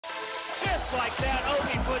Just like that,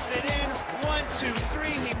 Obi puts it in. 1, 2, 3.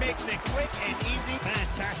 He makes it quick and easy.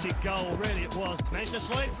 Fantastic goal, really it was. Managed to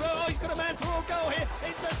slide through. Oh, he's got a man through a goal here.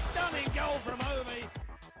 It's a stunning goal from Obi.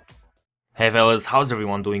 Hey fellas, how's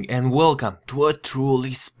everyone doing, and welcome to a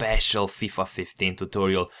truly special FIFA 15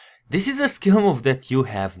 tutorial. This is a skill move that you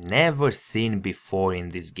have never seen before in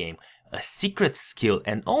this game. A secret skill,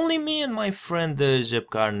 and only me and my friend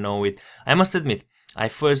Jepkar know it. I must admit, I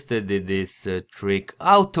first did this trick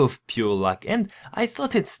out of pure luck, and I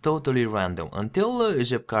thought it's totally random until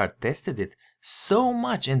Jepkar tested it so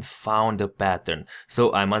much and found a pattern.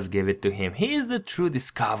 So I must give it to him. He is the true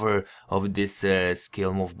discoverer of this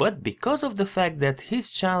skill move, but because of the fact that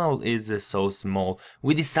his channel is so small,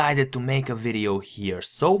 we decided to make a video here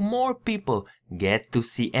so more people get to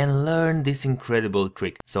see and learn this incredible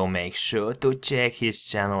trick. So make sure to check his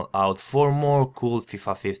channel out for more cool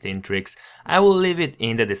FIFA 15 tricks. I will leave it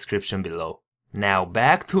in the description below. Now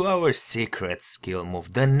back to our secret skill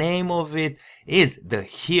move. The name of it is the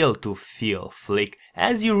heel to feel flick,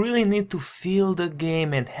 as you really need to feel the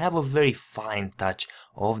game and have a very fine touch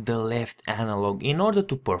of the left analog in order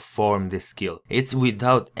to perform this skill. It's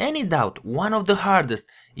without any doubt one of the hardest,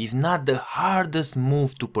 if not the hardest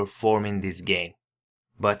move to perform in this game.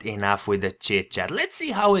 But enough with the chit chat, let's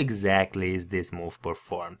see how exactly is this move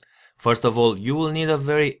performed. First of all, you will need a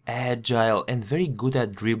very agile and very good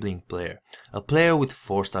at dribbling player. A player with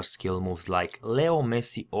 4-star skill moves like Leo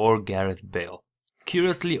Messi or Gareth Bale.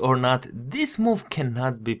 Curiously or not, this move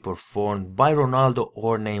cannot be performed by Ronaldo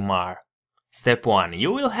or Neymar. Step 1.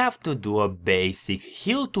 You will have to do a basic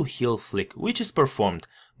heel to heel flick, which is performed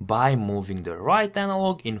by moving the right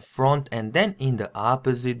analog in front and then in the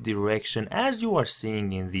opposite direction as you are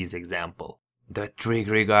seeing in this example. The trick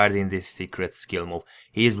regarding this secret skill move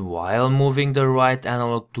is while moving the right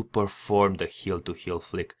analog to perform the heel to heel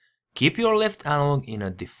flick, keep your left analog in a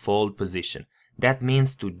default position. That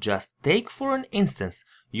means to just take for an instance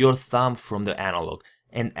your thumb from the analog,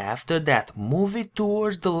 and after that move it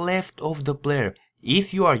towards the left of the player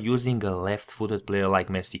if you are using a left-footed player like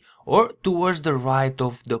Messi, or towards the right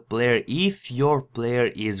of the player if your player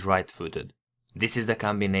is right-footed. This is the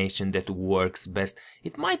combination that works best.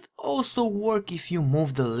 It might also work if you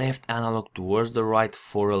move the left analog towards the right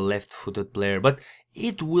for a left-footed player, but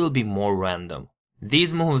it will be more random.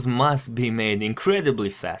 These moves must be made incredibly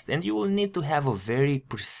fast, and you will need to have a very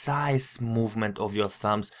precise movement of your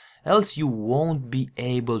thumbs, else you won't be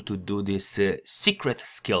able to do this secret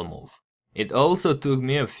skill move. It also took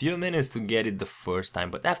me a few minutes to get it the first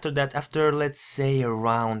time, but after that, after let's say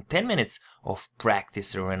around 10 minutes of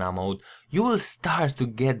practice arena mode, you will start to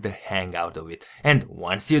get the hang out of it. And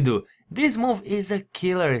once you do, this move is a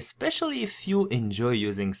killer, especially if you enjoy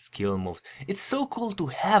using skill moves. It's so cool to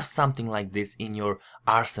have something like this in your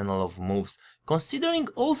arsenal of moves, considering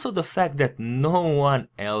also the fact that no one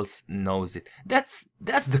else knows it. That's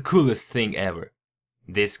the coolest thing ever.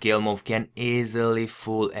 This skill move can easily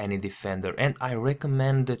fool any defender, and I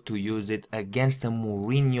recommend to use it against a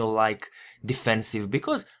Mourinho-like defensive,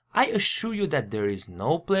 because I assure you that there is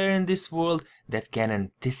no player in this world that can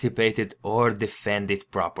anticipate it or defend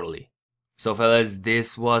it properly. So fellas,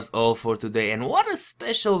 this was all for today, and what a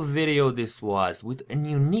special video this was, with a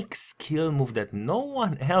unique skill move that no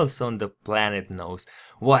one else on the planet knows.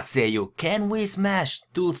 What say you? Can we smash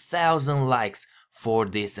 2000 likes for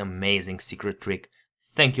this amazing secret trick?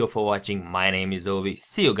 Thank you for watching, my name is Ovi,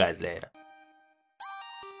 see you guys later.